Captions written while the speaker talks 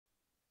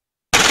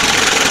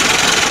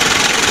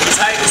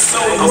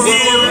I'm worth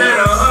more than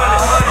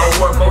 100. I'm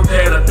worth more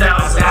than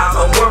 1,000.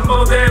 I'm worth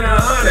more than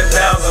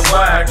 100,000.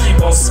 Why I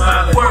keep on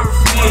smiling? Worth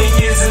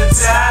millions of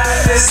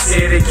dollars.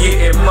 Steady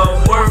getting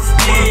more. Worth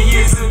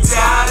millions of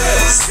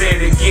dollars.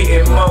 Steady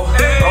getting more.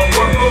 I'm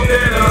worth more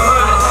than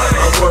 100.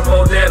 I'm worth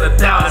more than 1,000.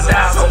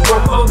 I'm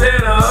worth more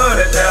than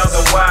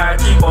 100,000. Why I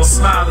keep on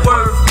smiling?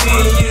 Worth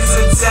millions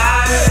of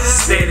dollars.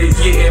 Steady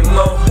getting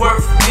more.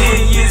 Worth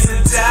millions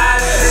of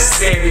dollars.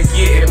 Steady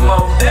getting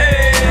more.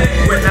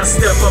 When I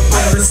step up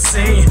on the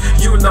scene,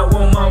 you know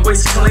I'm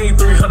always clean.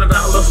 $300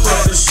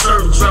 for the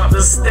shirt, drop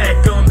the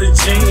stack on the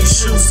jeans.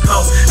 Shoes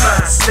cost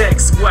 5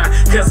 stacks. Why?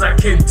 Cause I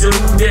can do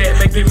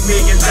that. Making $1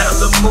 million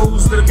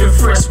moves, looking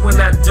fresh when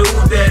I do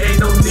that. Ain't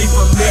no need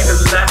for me to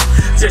lie.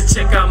 Just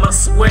check out my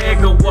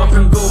swagger, walk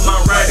and go my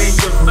right in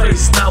your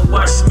face. Now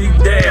watch me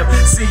dab.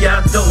 See, I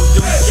don't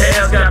do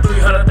cash. Got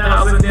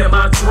 300,000 in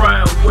my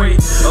driveway.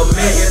 $1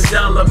 million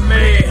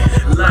man,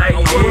 like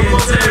I'm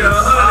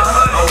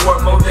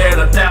worth more than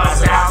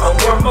 1,000. I'm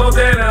worth more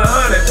than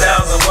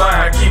 100,000.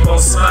 Why I keep on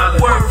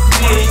smiling? Worth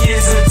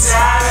millions of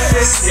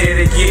dollars.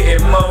 Steady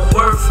getting more.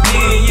 Worth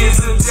millions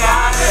of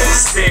dollars.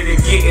 Steady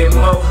getting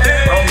more.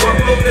 I'm worth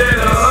more than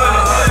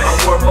 100. I'm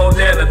worth more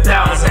than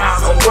 1,000.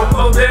 I'm worth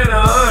more than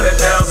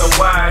 100,000.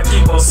 Why I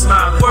keep on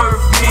smiling?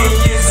 Worth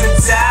millions of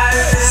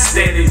dollars.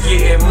 Steady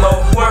getting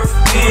more. Worth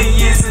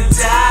millions of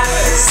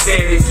dollars.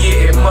 Steady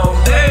getting more.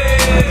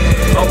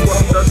 I'm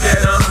worth more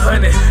than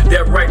 100.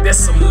 That right, that's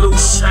some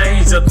loose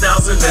change. 1,000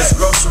 that's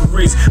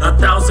groceries.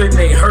 1,000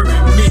 ain't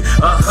hurting me.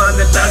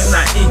 100,000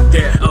 I eat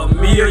that. $1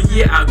 million,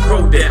 yeah, I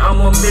grow that. I'm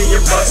 $1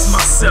 million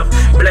myself.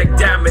 Black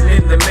diamond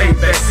in the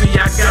Maybach. See,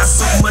 I got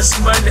so much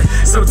money.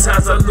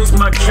 Sometimes I lose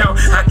my count.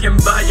 I can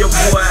buy your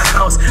boy a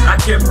house. I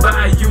can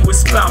buy you a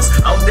spouse.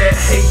 All that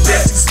hate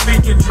that you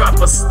speak and drop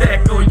a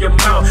stack on your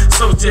mouth.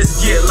 So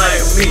just get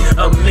like me.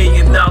 $1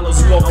 million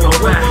walking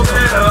by.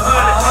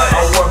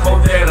 I'm worth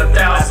more than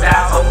 1,000.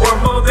 I'm worth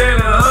more than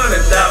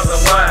 100,000.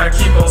 Why I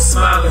keep on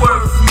smiling?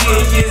 Worth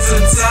millions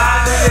of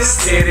dollars.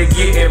 Steady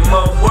getting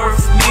more.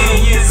 Worth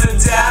millions of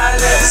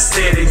dollars.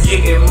 Steady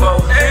getting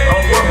more.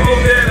 I'm worth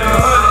more than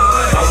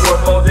 100. I'm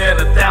worth more than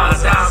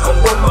 1,000.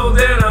 I'm worth more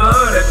than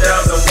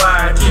 100,000.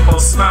 Why I keep on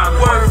smiling?